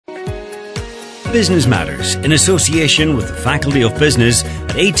Business Matters, in association with the Faculty of Business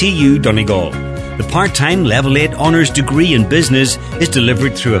at ATU Donegal. The part-time Level 8 Honours degree in Business is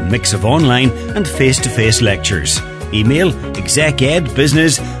delivered through a mix of online and face-to-face lectures. Email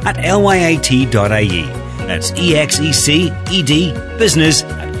execedbusiness@lyit.ie. That's EXECED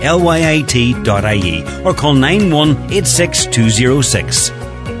business@lyit.ie, or call 9186206.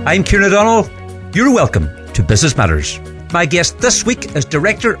 I'm Kieran O'Donnell. You're welcome to Business Matters. My guest this week is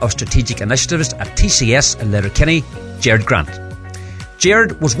Director of Strategic Initiatives at TCS in Letterkenny, Gerard Grant.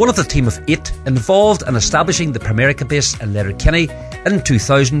 Gerard was one of the team of 8 involved in establishing the Primerica base in Letterkenny in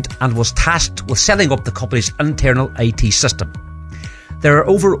 2000 and was tasked with setting up the company's internal IT system. There are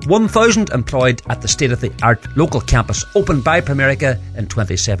over 1,000 employed at the state-of-the-art local campus opened by Primerica in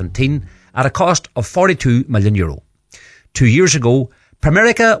 2017 at a cost of €42 million. 2 years ago,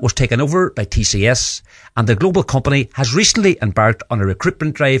 Primerica was taken over by TCS, and the global company has recently embarked on a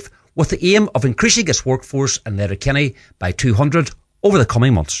recruitment drive with the aim of increasing its workforce in Letterkenny by 200 over the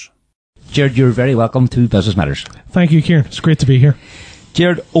coming months. Gerard, you're very welcome to Business Matters. Thank you, Kieran. It's great to be here.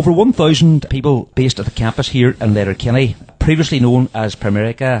 Gerard, over 1,000 people based at the campus here in Letterkenny, previously known as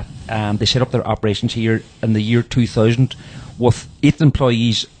Primerica, they set up their operations here in the year 2000 with 8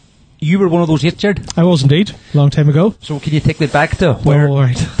 employees. You were one of those 8, Gerard? I was indeed, a long time ago. So can you take me back to where? Oh,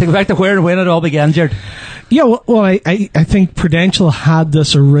 right. Take me back to where and when it all began, Gerard? Yeah, well, I think Prudential had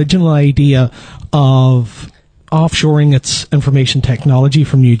this original idea of offshoring its information technology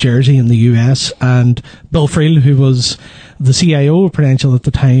from New Jersey in the US, and Bill Friel, who was the CIO of Prudential at the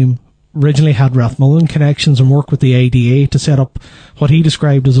time, originally had Rathmullen connections and worked with the ADA to set up what he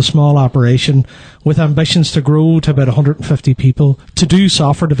described as a small operation with ambitions to grow to about 150 people, to do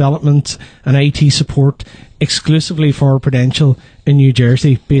software development and IT support exclusively for Prudential in New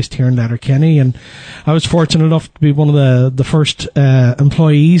Jersey, based here in Letterkenny. And I was fortunate enough to be one of the first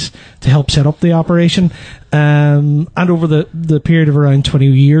employees to help set up the operation. And over the period of around 20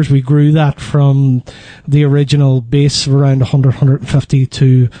 years, we grew that from the original base of around 150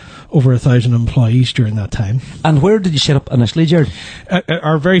 to over 1,000 employees during that time. And where did you set up initially, Gerard?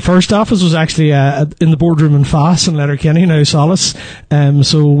 Our very first office was actually in the boardroom in Foss in Letterkenny, now Solace.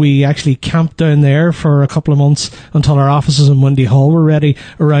 So we actually camped down there for a couple of months until our offices in Windy Hall were ready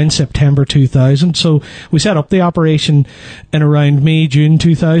around September 2000. So we set up the operation in around May, June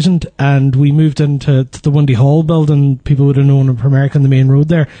 2000, and we moved into the Windy Hall building. People would have known in Primerica on the main road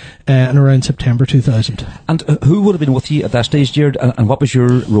there in around September 2000. And who would have been with you at that stage, Gerard, and what was your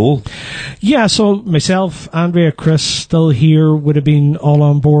role? Yeah, so myself, Andrea, Chris, still here, would have been all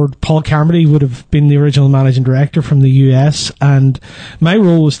on board. Paul Carmody would have been the original managing director from the US, and my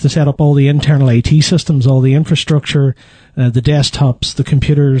role was to set up all the internal IT systems, all the infrastructure, the desktops, the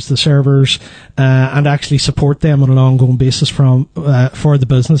computers, the servers, and actually support them on an ongoing basis for the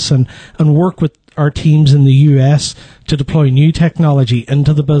business, and work with our teams in the US to deploy new technology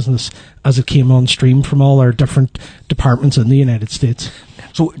into the business as it came on stream from all our different departments in the United States.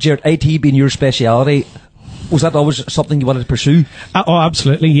 So, Gerard, IT being your speciality, was that always something you wanted to pursue? Oh,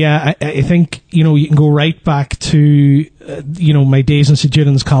 absolutely, yeah. I think, you can go right back to, my days in St.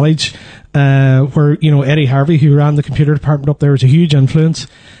 Julian's College, where, Eddie Harvey, who ran the computer department up there, was a huge influence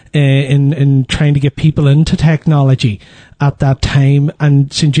in trying to get people into technology at that time.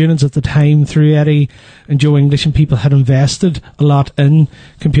 And St. Julian's at the time, through Eddie and Joe English and people, had invested a lot in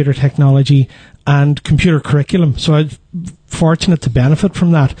computer technology and computer curriculum. So I'm fortunate to benefit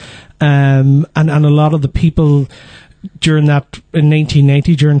from that. And a lot of the people during that, in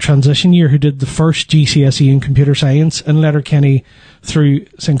 1990, during transition year, who did the first GCSE in computer science in Letterkenny through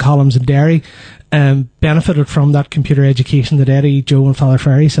St. Colum's and Derry, benefited from that computer education that Eddie, Joe and Father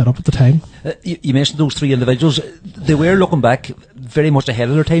Ferry set up at the time. You mentioned those 3 individuals. They were, looking back, very much ahead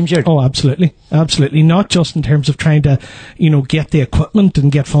of their time, Gerard. Oh, absolutely. Absolutely. Not just in terms of trying to, get the equipment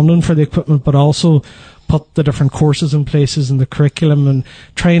and get funding for the equipment, but also put the different courses in places in the curriculum and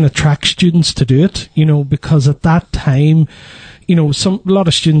try and attract students to do it, because at that time, a lot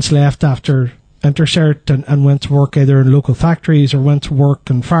of students left after Intercert and went to work either in local factories or went to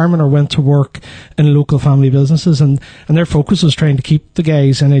work in farming or went to work in local family businesses, and their focus was trying to keep the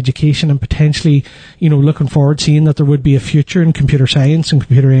guys in education and potentially, looking forward, seeing that there would be a future in computer science and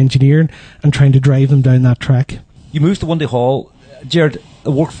computer engineering, and trying to drive them down that track. You moved to Windy Hall, Gerard. The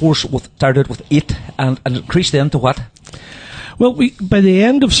workforce started with 8 and increased then to what? Well, by the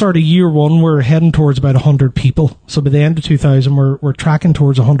end of sort of year one, we're heading towards about 100 people. So by the end of 2000, we're tracking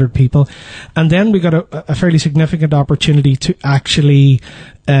towards 100 people. And then we got a fairly significant opportunity to actually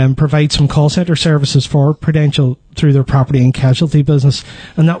provide some call centre services for Prudential through their property and casualty business.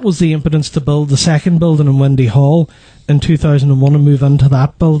 And that was the impetus to build the second building in Windy Hall in 2001 and move into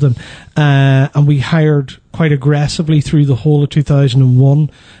that building. And we hired quite aggressively through the whole of 2001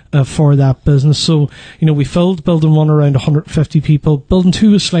 for that business. So, we filled building 1 around 150 people. Building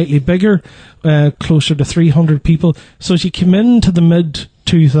 2 was slightly bigger, closer to 300 people. So as you came into the mid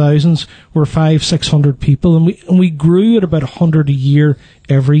 2000s, we're 500-600 people, and we grew at about 100 a year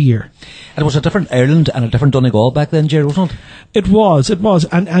every year. And it was a different Ireland and a different Donegal back then, Gerard, wasn't it? It was,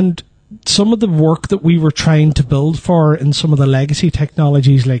 and some of the work that we were trying to build for in some of the legacy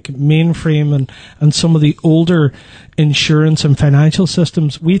technologies like mainframe and some of the older insurance and financial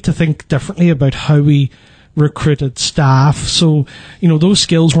systems, we had to think differently about how we recruited staff. So, those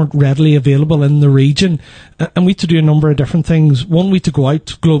skills weren't readily available in the region. And we had to do a number of different things. One, we had to go out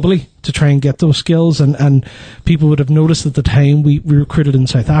globally to try and get those skills. And people would have noticed at the time we recruited in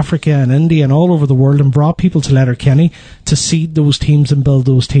South Africa and India and all over the world and brought people to Letterkenny to seed those teams and build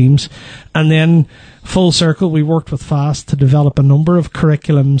those teams. And then full circle, we worked with FAST to develop a number of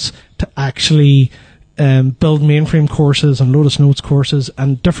curriculums to actually build mainframe courses and Lotus Notes courses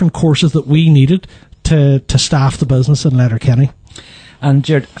and different courses that we needed to staff the business in Letterkenny. And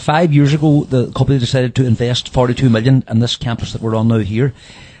Gerard, 5 years ago, the company decided to invest 42 million in this campus that we're on now here.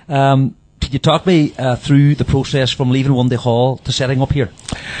 Can you talk me through the process from leaving Windy Hall to setting up here?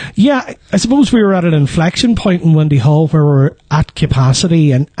 Yeah, I suppose we were at an inflection point in Windy Hall where we're at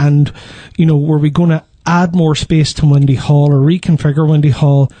capacity and were we going to add more space to Windy Hall or reconfigure Windy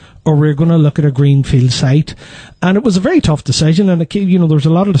Hall, or we're going to look at a greenfield site. And it was a very tough decision, and there was a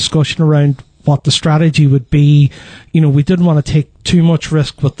lot of discussion around what the strategy would be. We didn't want to take too much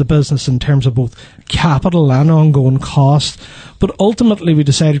risk with the business in terms of both capital and ongoing cost. But ultimately we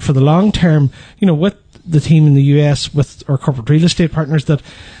decided for the long term, with the team in the US, with our corporate real estate partners, that,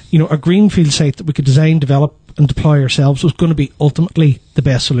 a greenfield site that we could design, develop and deploy ourselves was going to be ultimately the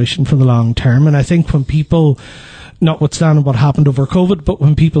best solution for the long term. And I think when people, notwithstanding what happened over COVID, but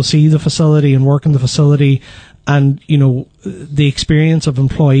when people see the facility and work in the facility and, the experience of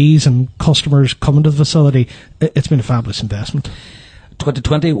employees and customers coming to the facility, it's been a fabulous investment.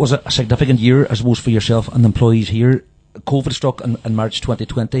 2020 was a significant year, I suppose, for yourself and the employees here. COVID struck in March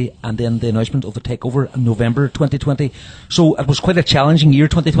 2020, and then the announcement of the takeover in November 2020. So it was quite a challenging year,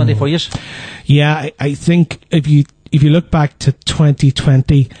 2020, for you. Yeah, I think if you look back to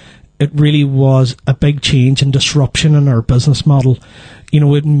 2020, it really was a big change and disruption in our business model.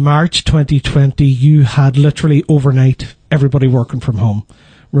 In March 2020, you had literally overnight everybody working from home,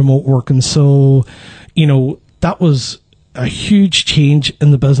 remote working. So, that was a huge change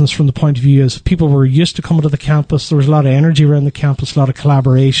in the business from the point of view as people were used to coming to the campus. There was a lot of energy around the campus, a lot of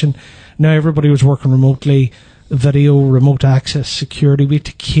collaboration. Now everybody was working remotely, video, remote access, security. We had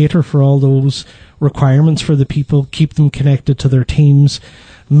to cater for all those requirements for the people, keep them connected to their teams.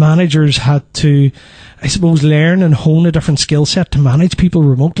 Managers had to, I suppose, learn and hone a different skill set to manage people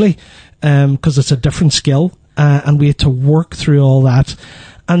remotely, because it's a different skill, and we had to work through all that.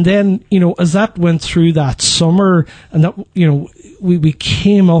 And then, as that went through that summer, and that, we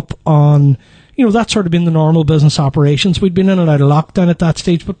came up on, that's sort of been the normal business operations. We'd been in and out of lockdown at that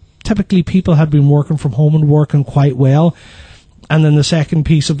stage, but typically people had been working from home and working quite well. And then the second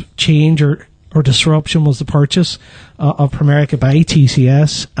piece of change or disruption was the purchase of Primerica by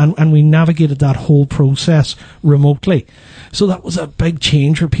TCS, and we navigated that whole process remotely. So that was a big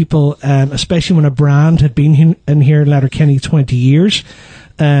change for people, especially when a brand had been in here in Letterkenny 20 years.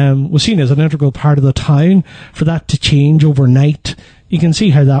 Was seen as an integral part of the town. For that to change overnight, you can see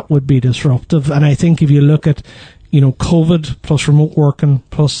how that would be disruptive. And I think if you look at, COVID plus remote working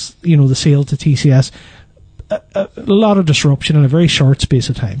plus, the sale to TCS, a lot of disruption in a very short space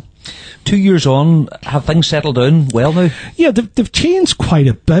of time. 2 years on, have things settled down well now? Yeah, they've changed quite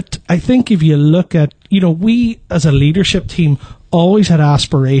a bit. I think if you look at, we as a leadership team always had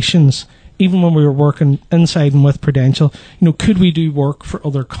aspirations. Even when we were working inside and with Prudential, could we do work for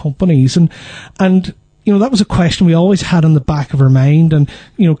other companies? And that was a question we always had in the back of our mind. And,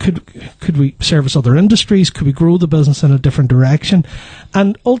 could we service other industries? Could we grow the business in a different direction?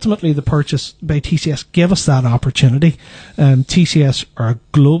 And ultimately the purchase by TCS gave us that opportunity. TCS are a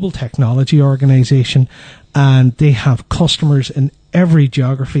global technology organization, and they have customers in every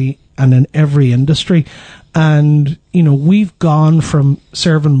geography and in every industry. And, we've gone from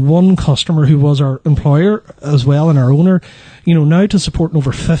serving one customer who was our employer as well and our owner, now to supporting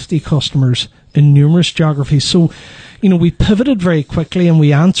over 50 customers in numerous geographies. So, we pivoted very quickly and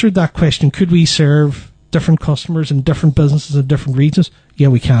we answered that question. Could we serve different customers in different businesses in different regions? Yeah,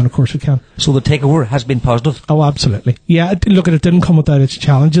 we can. Of course we can. So the takeover has been positive? Oh, absolutely. Yeah, look, it didn't come without its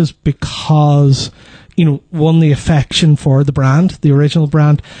challenges because, one, the affection for the brand, the original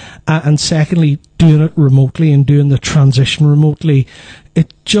brand, and secondly, doing it remotely and doing the transition remotely.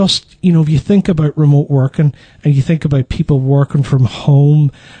 It just, if you think about remote working and you think about people working from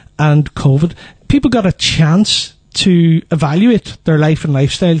home and COVID, people got a chance to evaluate their life and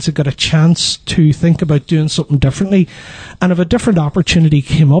lifestyles. They got a chance to think about doing something differently. And if a different opportunity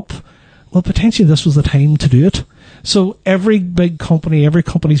came up, well, potentially this was the time to do it. So every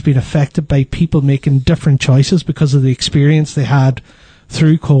company's been affected by people making different choices because of the experience they had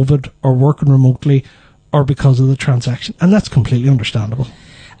through COVID or working remotely or because of the transaction. And that's completely understandable.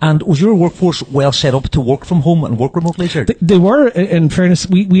 And was your workforce well set up to work from home and work remotely, sir? They were, in fairness.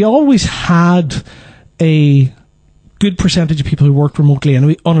 We always had a good percentage of people who worked remotely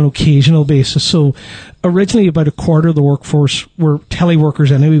anyway on an occasional basis. So originally about a quarter of the workforce were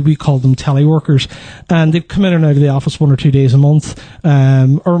teleworkers anyway. We called them teleworkers, and they'd come in and out of the office 1 or 2 days a month,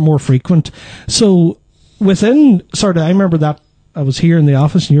 or more frequent. So within I remember that I was here in the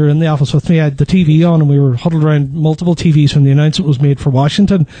office and you were in the office with me. I had the TV on and we were huddled around multiple TVs when the announcement was made for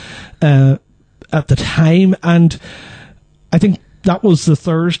Washington at the time. And I think that was the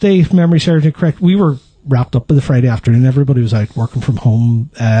Thursday, if memory serves me correct. We were wrapped up by the Friday afternoon. Everybody was out working from home.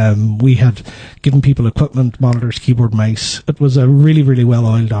 We had given people equipment, monitors, keyboard, mice. It was a really, really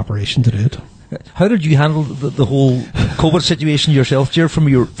well-oiled operation to do it. How did you handle the whole COVID situation yourself, Ger, from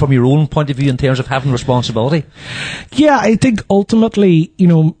your own point of view in terms of having responsibility? Yeah, I think ultimately,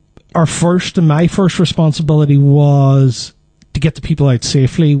 my first responsibility was to get the people out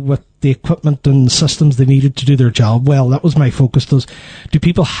safely with the equipment and systems they needed to do their job well. That was my focus. Do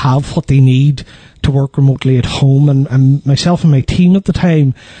people have what they need to work remotely at home? And myself and my team at the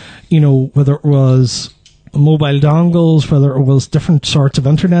time, whether it was mobile dongles, whether it was different sorts of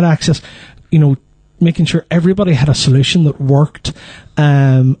internet access, making sure everybody had a solution that worked.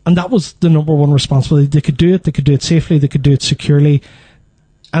 And that was the number one responsibility. They could do it safely, they could do it securely.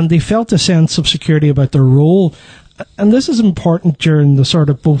 And they felt a sense of security about their role. And this is important during the sort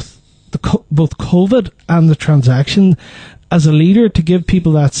of both COVID and the transaction, as a leader, to give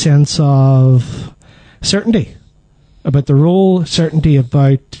people that sense of certainty about the role, certainty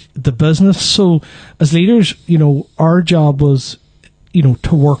about the business. So as leaders, our job was,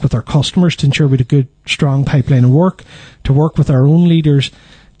 to work with our customers to ensure we had a good, strong pipeline of work, to work with our own leaders,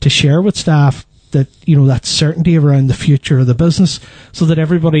 to share with staff that, that certainty around the future of the business so that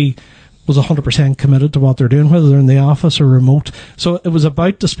everybody was 100% committed to what they're doing, whether they're in the office or remote. So it was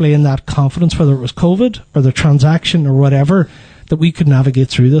about displaying that confidence, whether it was COVID or the transaction or whatever, that we could navigate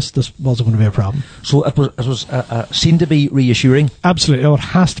through this. This wasn't going to be a problem. So it was seemed to be reassuring. Absolutely. Oh, it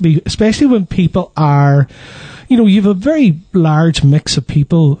has to be, especially when people are, you have a very large mix of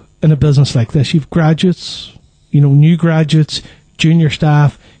people in a business like this. You've graduates, new graduates, junior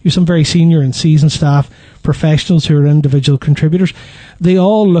staff, you have some very senior and seasoned staff, professionals who are individual contributors. They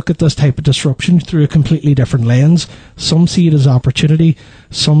all look at this type of disruption through a completely different lens. Some see it as opportunity,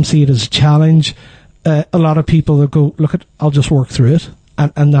 some see it as a challenge. A lot of people that go, I'll just work through it,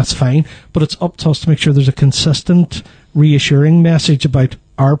 and that's fine. But it's up to us to make sure there's a consistent, reassuring message about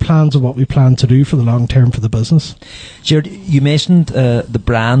our plans and what we plan to do for the long term for the business. Gerard, you mentioned the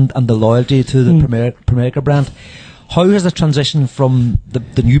brand and the loyalty to the Pramerica brand. How has the transition from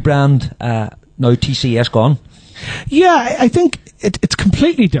the new brand, now TCS, gone? Yeah, I think it's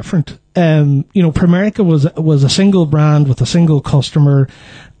completely different. Pramerica was a single brand with a single customer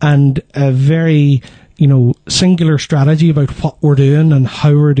and a very, singular strategy about what we're doing and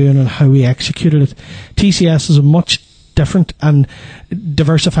how we're doing and how we executed it. TCS is a much different and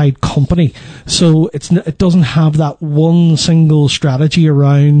diversified company, so it doesn't have that one single strategy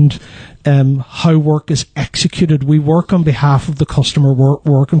around how work is executed. We work on behalf of the customer we're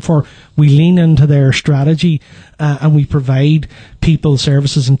working for. We lean into their strategy and we provide people,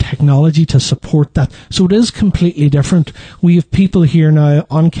 services and technology to support that. So it is completely different. We have people here now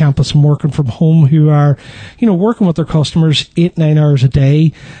on campus and working from home who are, working with their customers 8-9 hours a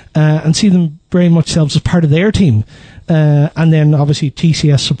day and see them very much themselves as part of their team. And then obviously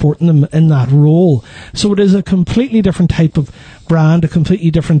TCS supporting them in that role. So it is a completely different type of brand, a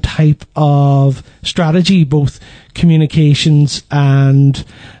completely different type of strategy, both communications and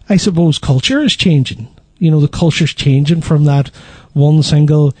I suppose culture is changing. The culture's changing from that one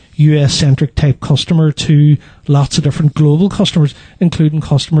single US-centric type customer to lots of different global customers, including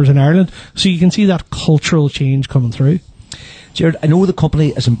customers in Ireland. So you can see that cultural change coming through. Gerard, I know the company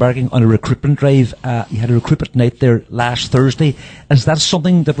is embarking on a recruitment drive. You had a recruitment night there last Thursday. Is that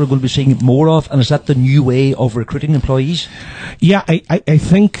something that we're going to be seeing more of? And is that the new way of recruiting employees? Yeah, I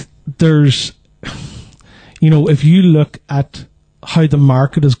think there's, if you look at how the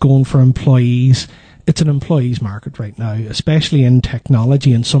market is going for employees, it's an employees market right now, especially in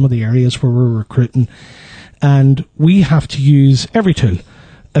technology and some of the areas where we're recruiting. And we have to use every tool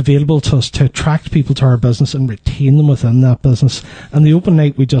available to us to attract people to our business and retain them within that business. And the open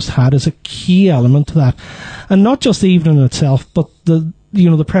night we just had is a key element to that. And not just the evening itself, but the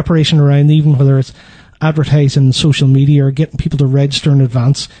preparation around the evening, whether it's advertising, social media, or getting people to register in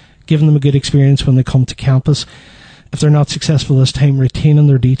advance, giving them a good experience when they come to campus. If they're not successful this time, retaining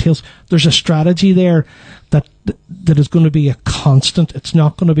their details. There's a strategy there that is going to be a constant. It's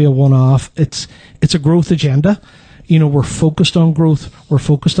not going to be a one-off. It's a growth agenda. We're focused on growth. We're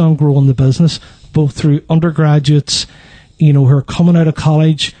focused on growing the business, both through undergraduates, who are coming out of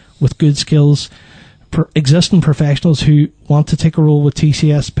college with good skills, existing professionals who want to take a role with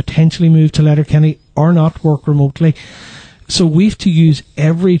TCS, potentially move to Letterkenny or not, work remotely. So we have to use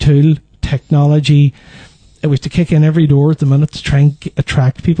every tool, technology. We have to kick in every door at the minute to try and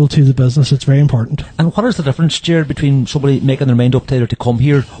attract people to the business. It's very important. And what is the difference, Jared, between somebody making their mind up to either to come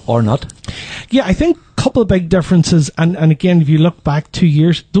here or not? Yeah, I think a couple of big differences. And again, if you look back 2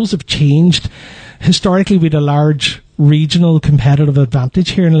 years, those have changed. Historically, we had a large regional competitive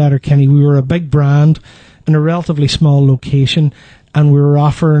advantage here in Letterkenny. We were a big brand in a relatively small location, and we are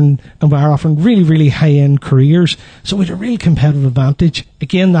offering really, really high-end careers. So we had a real competitive advantage.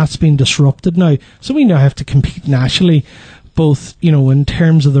 Again, that's been disrupted now. So we now have to compete nationally, both, in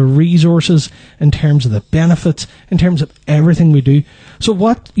terms of the resources, in terms of the benefits, in terms of everything we do. So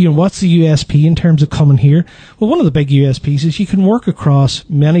what's the USP in terms of coming here? Well, one of the big USPs is you can work across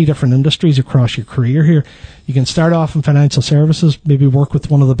many different industries across your career here. You can start off in financial services, maybe work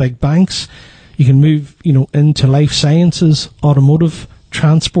with one of the big banks. You can move, into life sciences, automotive,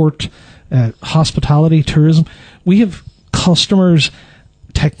 transport, hospitality, tourism. We have customers,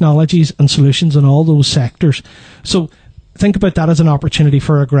 technologies and solutions in all those sectors. So think about that as an opportunity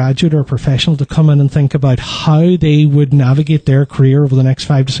for a graduate or a professional to come in and think about how they would navigate their career over the next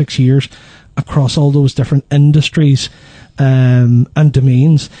 5 to 6 years across all those different industries and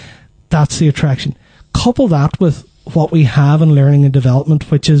domains. That's the attraction. Couple that with what we have in learning and development,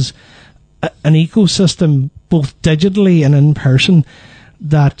 which is an ecosystem, both digitally and in person,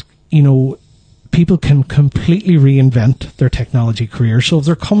 that, people can completely reinvent their technology career. So if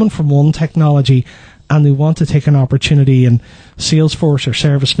they're coming from one technology and they want to take an opportunity in Salesforce or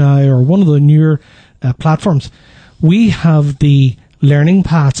ServiceNow or one of the newer platforms, we have the learning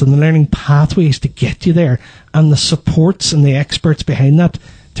paths and the learning pathways to get you there, and the supports and the experts behind that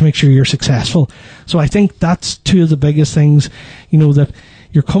to make sure you're successful. So I think that's two of the biggest things, that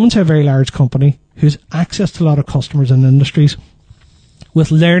you're coming to a very large company who's access to a lot of customers and industries with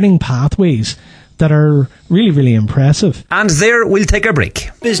learning pathways that are really, really impressive. And there we'll take a break.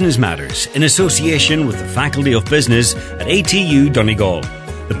 Business Matters, in association with the Faculty of Business at ATU Donegal.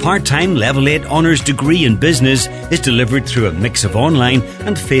 The part-time Level 8 Honours degree in Business is delivered through a mix of online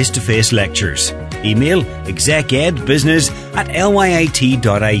and face-to-face lectures. Email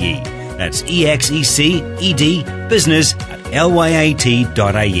execedbusiness@lyit.ie. That's EXECED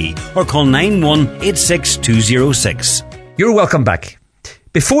business@lyit.ie, or call 9186206. You're welcome back.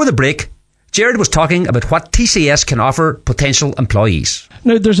 Before the break, Jared was talking about what TCS can offer potential employees.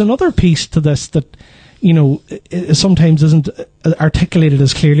 Now, there's another piece to this that, it sometimes isn't articulated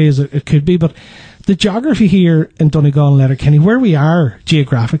as clearly as it could be, but the geography here in Donegal and Letterkenny, where we are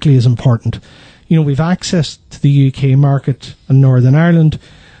geographically, is important. We've access to the UK market and Northern Ireland.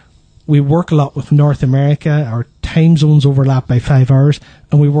 We work a lot with North America. Our time zones overlap by 5 hours.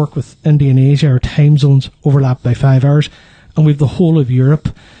 And we work with India and Asia. Our time zones overlap by 5 hours. And we have the whole of Europe.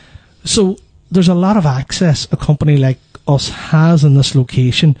 So there's a lot of access a company like us has in this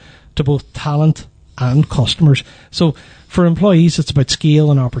location to both talent and customers. So for employees, it's about scale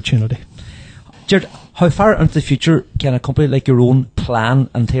and opportunity. Jared, how far into the future can a company like your own plan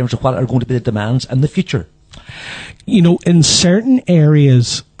in terms of what are going to be the demands in the future? In certain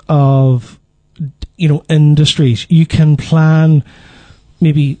areas of, industries, you can plan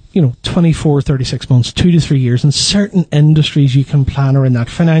maybe, 24, 36 months, 2 to 3 years. In certain industries, you can plan around that.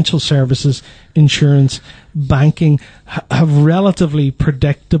 Financial services, insurance, banking have relatively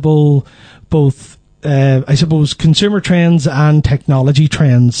predictable, both, consumer trends and technology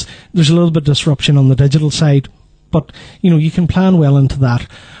trends. There's a little bit of disruption on the digital side, but, you can plan well into that.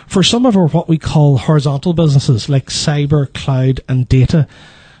 For some of our what we call horizontal businesses, like cyber, cloud, and data,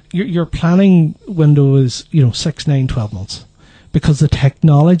 your planning window is, 6, 9, 12 months. Because the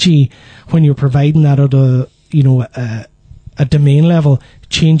technology, when you're providing that at a domain level,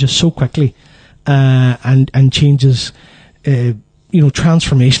 changes so quickly, and changes,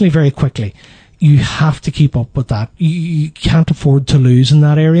 transformationally very quickly. you have to keep up with that. You can't afford to lose in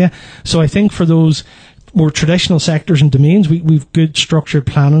that area. So I think for those more traditional sectors and domains, we've good structured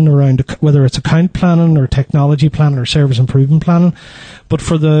planning around whether it's account planning or technology planning or service improvement planning. But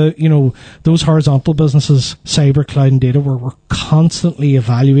for the, those horizontal businesses, cyber, cloud and data, where we're constantly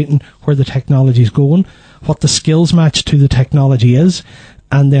evaluating where the technology is going, what the skills match to the technology is,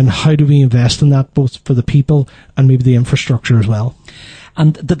 and then how do we invest in that both for the people and maybe the infrastructure as well.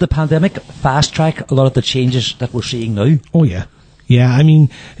 And did the pandemic fast track a lot of the changes that we're seeing now? Oh, yeah. Yeah, I mean,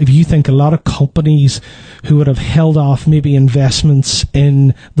 if you think a lot of companies who would have held off maybe investments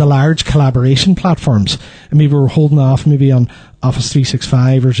in the large collaboration platforms, and maybe were holding off maybe on Office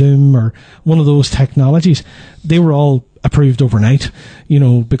 365 or Zoom or one of those technologies, they were all approved overnight,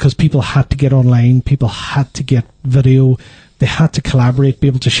 because people had to get online, people had to get video, they had to collaborate, be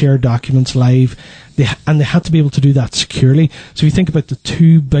able to share documents live, and they had to be able to do that securely. So you think about the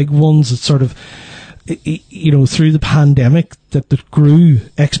two big ones that sort of, through the pandemic that grew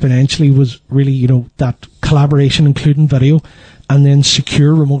exponentially was really, that collaboration, including video, and then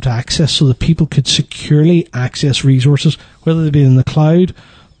secure remote access so that people could securely access resources, whether they be in the cloud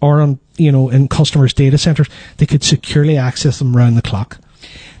or on, in customers' data centers. They could securely access them round the clock.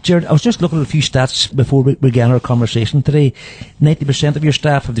 Gerard, I was just looking at a few stats before we began our conversation today. 90% of your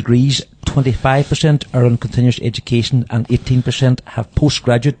staff have degrees, 25% are on continuous education, and 18% have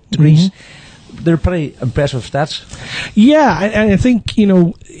postgraduate degrees. Mm-hmm. They're pretty impressive stats. Yeah, and I think,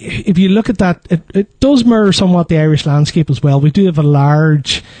 if you look at that, it does mirror somewhat the Irish landscape as well. We do have a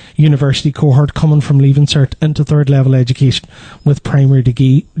large university cohort coming from Leaving Cert into third level education with primary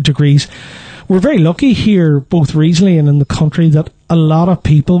degrees. We're very lucky here, both regionally and in the country, that a lot of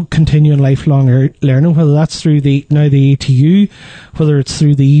people continue in lifelong learning, whether that's through the ATU, whether it's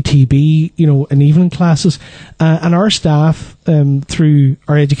through the ETB, in evening classes. And our staff, through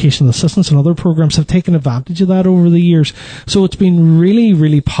our educational assistance and other programs, have taken advantage of that over the years. So it's been really,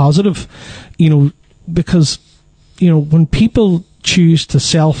 really positive, because, when people choose to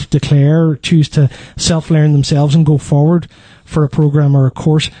self-declare, choose to self-learn themselves and go forward for a program or a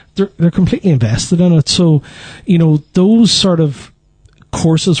course, they're completely invested in it. So, those sort of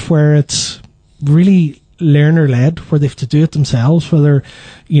courses where it's really learner-led, where they have to do it themselves, whether,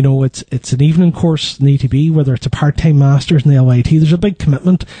 it's an evening course in the ETB, whether it's a part-time master's in the LYT, there's a big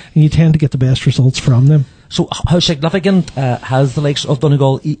commitment and you tend to get the best results from them. So how significant has the likes of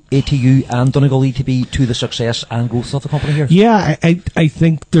Donegal ATU and Donegal ETB to the success and growth of the company here? Yeah, I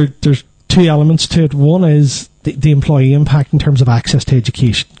think there's two elements to it. One is the employee impact in terms of access to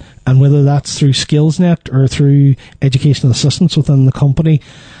education, and whether that's through SkillsNet or through educational assistance within the company,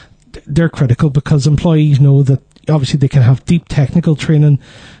 they're critical, because employees know that obviously they can have deep technical training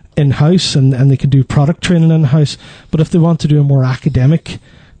in-house and they can do product training in-house, but if they want to do a more academic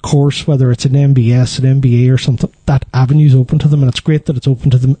course, whether it's an MBS, an MBA or something, that avenue's open to them, and it's great that it's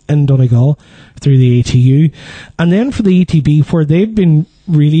open to them in Donegal through the ATU. And then for the ETB, where they've been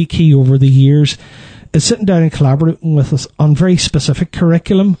really key over the years, is sitting down and collaborating with us on very specific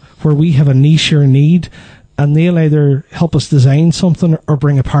curriculum where we have a niche or a need, and they'll either help us design something or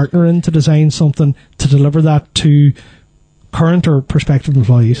bring a partner in to design something to deliver that to current or prospective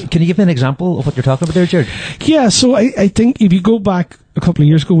employees. Can you give me an example of what you're talking about there, Gerard? Yeah, so I think if you go back a couple of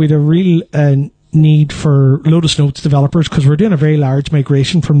years ago, we had a real need for Lotus Notes developers, because we're doing a very large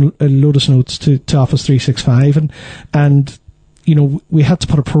migration from Lotus Notes to Office 365, and we had to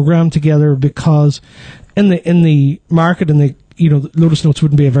put a program together, because in the market, Lotus Notes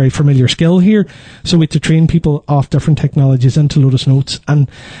wouldn't be a very familiar skill here, so we had to train people off different technologies into Lotus Notes, and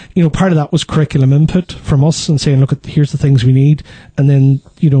part of that was curriculum input from us and saying, look, here's the things we need, and then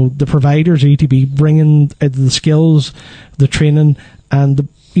the providers, ETB, bringing the skills, the training, and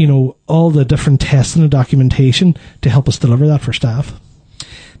all the different testing and documentation to help us deliver that for staff.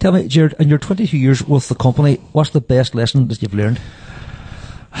 Tell me, Gerard, in your 22 years with the company, what's the best lesson that you've learned?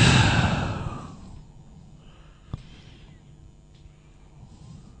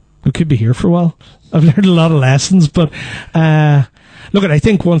 We could be here for a while. I've learned a lot of lessons, but look, I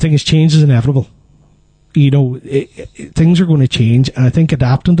think one thing is change is inevitable. Things are going to change, and I think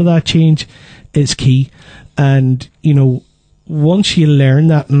adapting to that change is key. And once you learn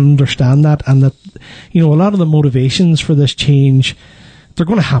that and understand that, and that a lot of the motivations for this change, they're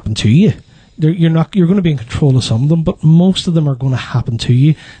going to happen to you. You're going to be in control of some of them, but most of them are going to happen to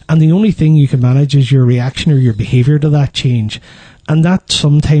you. And the only thing you can manage is your reaction or your behaviour to that change. And that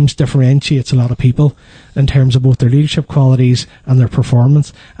sometimes differentiates a lot of people in terms of both their leadership qualities and their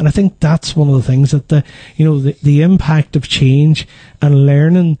performance. And I think that's one of the things that the impact of change and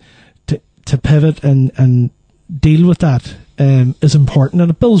learning to pivot and deal with that is important,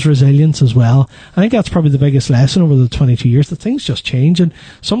 and it builds resilience as well. I think that's probably the biggest lesson over the 22 years, that things just change, and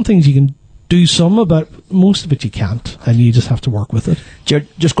some things you can do some about, most of it you can't, and you just have to work with it. Gerard,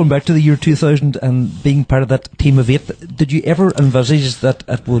 just going back to the year 2000 and being part of that team of 8, did you ever envisage that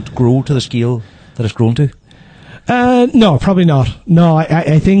it would grow to the scale that it's grown to? No, probably not. No,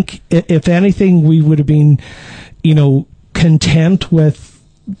 I think if anything, we would have been, content with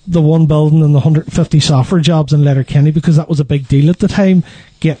the one building and the 150 software jobs in Letterkenny, because that was a big deal at the time,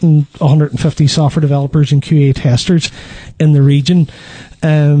 getting 150 software developers and QA testers in the region.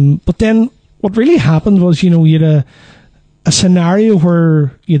 But then what really happened was, you had a scenario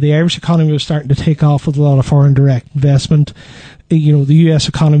where the Irish economy was starting to take off with a lot of foreign direct investment. The US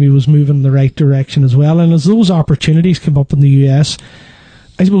economy was moving in the right direction as well. And as those opportunities came up in the US,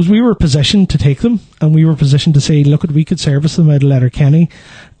 I suppose we were positioned to take them, and we were positioned to say, look, we could service them out of Letterkenny.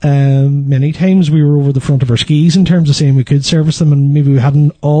 Many times we were over the front of our skis in terms of saying we could service them, and maybe we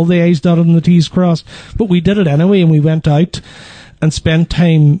hadn't all the I's dotted and the T's crossed, but we did it anyway, and we went out and spent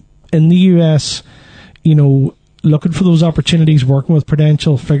time in the US, looking for those opportunities, working with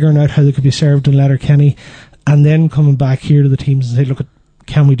Prudential, figuring out how they could be served in Letterkenny, and then coming back here to the teams and say, look,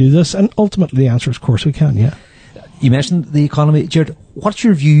 can we do this? And ultimately the answer is, of course we can, yeah. You mentioned the economy. Gerard, what's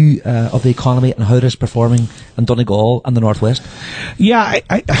your view of the economy and how it is performing in Donegal and the Northwest? Yeah,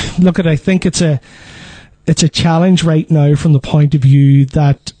 I think it's a challenge right now from the point of view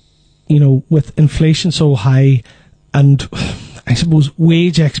that, with inflation so high and I suppose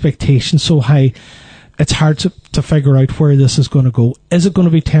wage expectations so high, it's hard to figure out where this is going to go. Is it going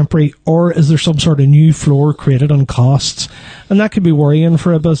to be temporary, or is there some sort of new floor created on costs? And that could be worrying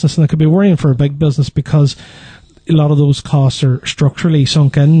for a business, and that could be worrying for a big business, because a lot of those costs are structurally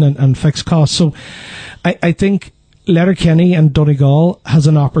sunk in and fixed costs. So I think Letterkenny and Donegal has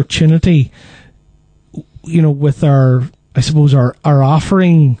an opportunity, with our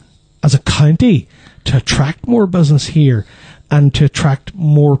offering as a county to attract more business here and to attract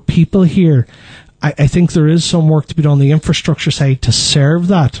more people here. I think there is some work to be done on the infrastructure side to serve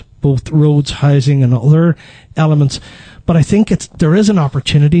that, both roads, housing and other elements. But I think there is an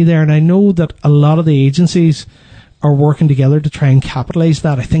opportunity there, and I know that a lot of the agencies are working together to try and capitalise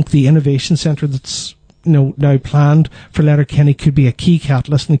that. I think the innovation centre that's now planned for Letterkenny could be a key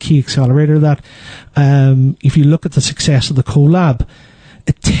catalyst and a key accelerator of that. If you look at the success of the CoLab,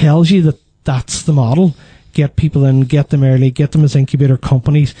 it tells you that that's the model. Get people in, get them early, get them as incubator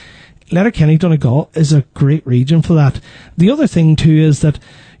companies. Letterkenny, Donegal is a great region for that. The other thing too is that,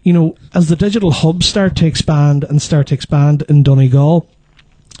 as the digital hubs start to expand in Donegal,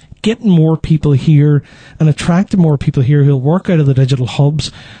 getting more people here and attracting more people here who'll work out of the digital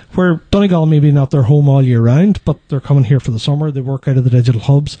hubs, where Donegal maybe not their home all year round, but they're coming here for the summer, they work out of the digital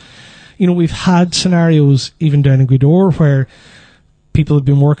hubs. We've had scenarios even down in Gweedore where people have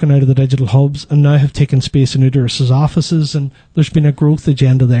been working out of the digital hubs and now have taken space in Uderus's offices, and there's been a growth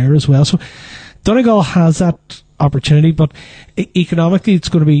agenda there as well. So Donegal has that opportunity, but economically it's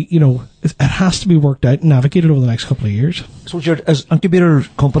going to be, it has to be worked out and navigated over the next couple of years. So Gerard, as incubator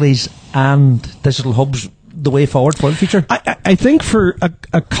companies and digital hubs the way forward for the future? I think for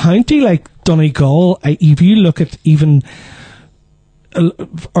a county like Donegal, if you look at even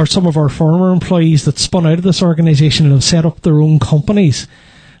or some of our former employees that spun out of this organisation and have set up their own companies,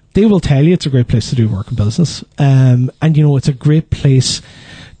 they will tell you it's a great place to do work and business. And it's a great place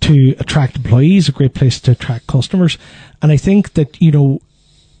to attract employees, a great place to attract customers. And I think that,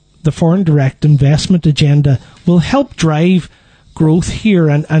 the foreign direct investment agenda will help drive growth here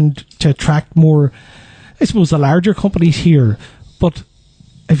and to attract more, I suppose, the larger companies here. But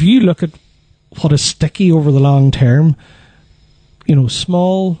if you look at what is sticky over the long term,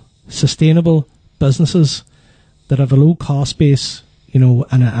 small, sustainable businesses that have a low cost base,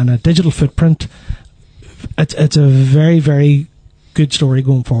 and a digital footprint, it's a very, very good story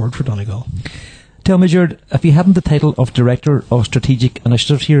going forward for Donegal. Tell me, Gerard, if you hadn't the title of Director of Strategic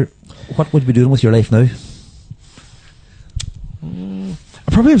Initiatives here, what would you be doing with your life now?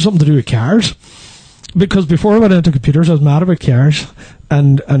 I probably have something to do with cars, because before I went into computers I was mad about cars,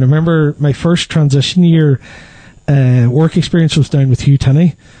 and I remember my first transition year work experience was down with Hugh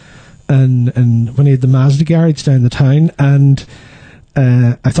Tinney, and when he had the Mazda garage down the town, and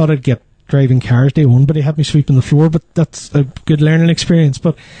I thought I'd get driving cars day one, but he had me sweeping the floor. But that's a good learning experience.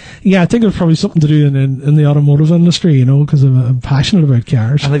 But yeah, I think it was probably something to do in the automotive industry, you know, because I'm passionate about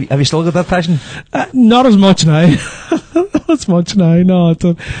cars. And have you still got that passion? Not as much now. No,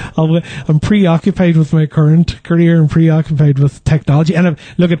 I'm preoccupied with my current career and preoccupied with technology. And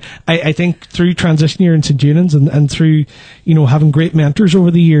I think through transition here in St. Junans and through, you know, having great mentors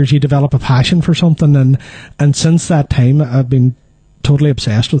over the years, you develop a passion for something. And since that time, I've been totally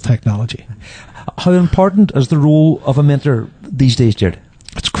obsessed with technology. How important is the role of a mentor these days, Jared?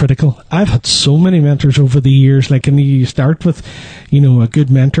 It's critical. I've had so many mentors over the years. Like, and you start with, you know, a good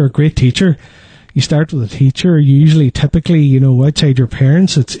mentor, a great teacher. You start with a teacher, typically, you know, outside your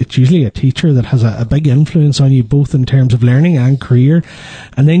parents, it's usually a teacher that has a big influence on you, both in terms of learning and career.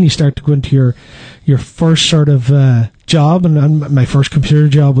 And then you start to go into your first sort of job, and my first computer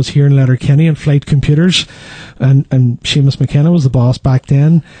job was here in Letterkenny in Flight Computers, and Seamus McKenna was the boss back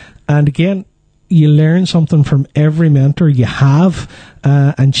then. And again, you learn something from every mentor you have,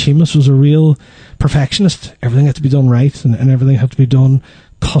 and Seamus was a real perfectionist. Everything had to be done right, and everything had to be done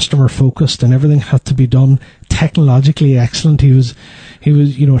customer focused, and everything had to be done technologically excellent. He was,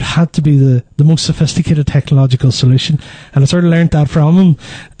 you know, it had to be the most sophisticated technological solution, and I sort of learned that from him.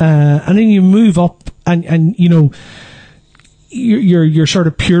 And then you move up, and you know, you're sort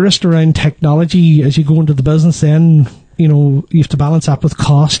of purist around technology as you go into the business. Then, you know, you have to balance that with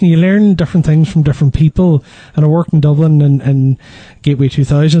cost, and you learn different things from different people. And I worked in Dublin and Gateway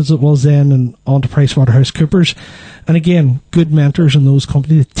 2000 it was then, and on to PricewaterhouseCoopers. And again, good mentors in those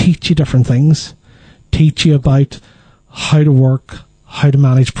companies teach you different things, teach you about how to work, how to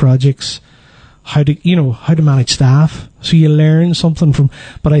manage projects, how to manage staff. So you learn something from,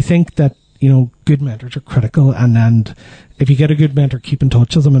 but I think that, you know, good mentors are critical, and if you get a good mentor, keep in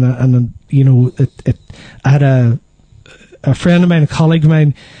touch with them. And you know, I had a friend of mine, a colleague of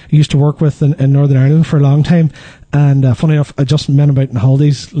mine, I used to work with in Northern Ireland for a long time. And funny enough, I just met him out on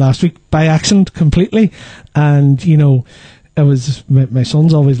holidays last week by accident completely. And, you know, it was, my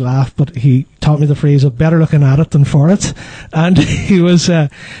sons always laugh, but he taught me the phrase of better looking at it than for it. And he was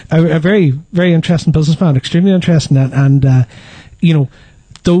a very, very interesting businessman, extremely interesting. And you know,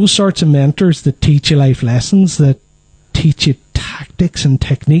 those sorts of mentors that teach you life lessons, that teach you tactics and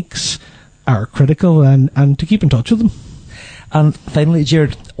techniques are critical, and to keep in touch with them. And finally,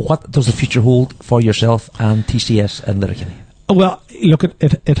 Jared, what does the future hold for yourself and TCS in Letterkenny? Well, look,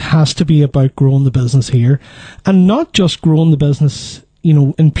 it has to be about growing the business here, and not just growing the business, you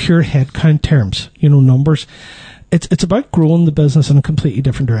know, in pure headcount terms, you know, numbers. It's about growing the business in a completely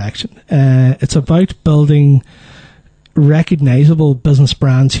different direction. It's about building recognizable business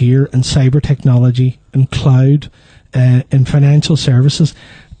brands here in cyber technology, in cloud, in financial services,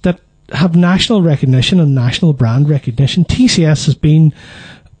 have national recognition and national brand recognition. TCS has been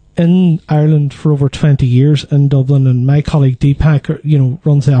in Ireland for over 20 years in Dublin, and my colleague Deepak, you know,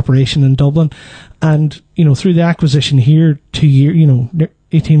 runs the operation in Dublin. And, you know, through the acquisition here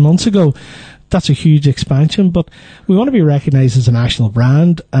 18 months ago, that's a huge expansion. But we want to be recognised as a national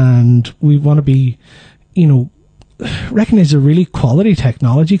brand, and we want to be, you know, recognised as a really quality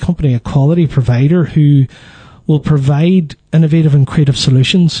technology company, a quality provider who will provide innovative and creative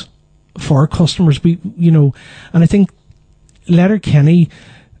solutions for our customers. And I think Letterkenny,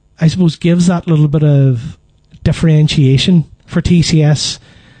 I suppose, gives that little bit of differentiation for TCS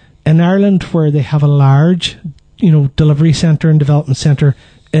in Ireland, where they have a large, you know, delivery centre and development centre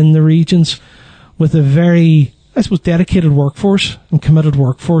in the regions with a very, I suppose, dedicated workforce and committed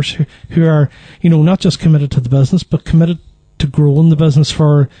workforce who are, you know, not just committed to the business, but committed to growing the business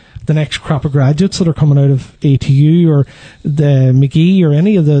for the next crop of graduates that are coming out of ATU or the McGee or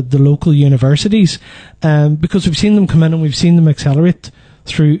any of the local universities, because we've seen them come in and we've seen them accelerate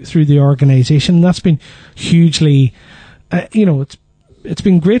through the organisation. That's been hugely, you know, it's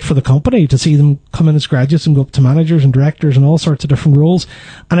been great for the company to see them come in as graduates and go up to managers and directors and all sorts of different roles.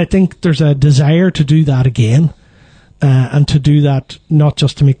 And I think there's a desire to do that again, and to do that not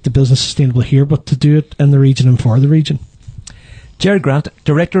just to make the business sustainable here, but to do it in the region and for the region. Jared Grant,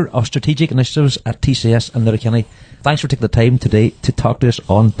 Director of Strategic Initiatives at TCS in Letterkenny. Thanks for taking the time today to talk to us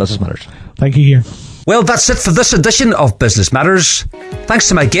on Business Matters. Thank you, Ian. Well, that's it for this edition of Business Matters. Thanks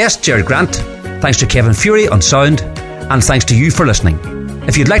to my guest, Jared Grant. Thanks to Kevin Fury on sound. And thanks to you for listening.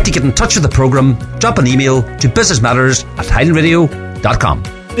 If you'd like to get in touch with the programme, drop an email to businessmatters@highlandradio.com.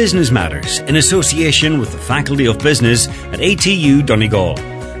 Business Matters, in association with the Faculty of Business at ATU Donegal.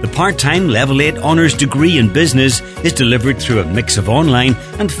 The part-time Level 8 Honours degree in Business is delivered through a mix of online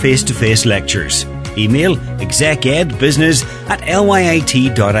and face-to-face lectures. Email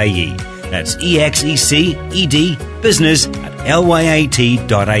execedbusiness@lyit.ie. That's EXECED business at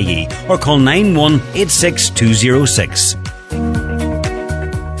lyit.ie or call 9186206.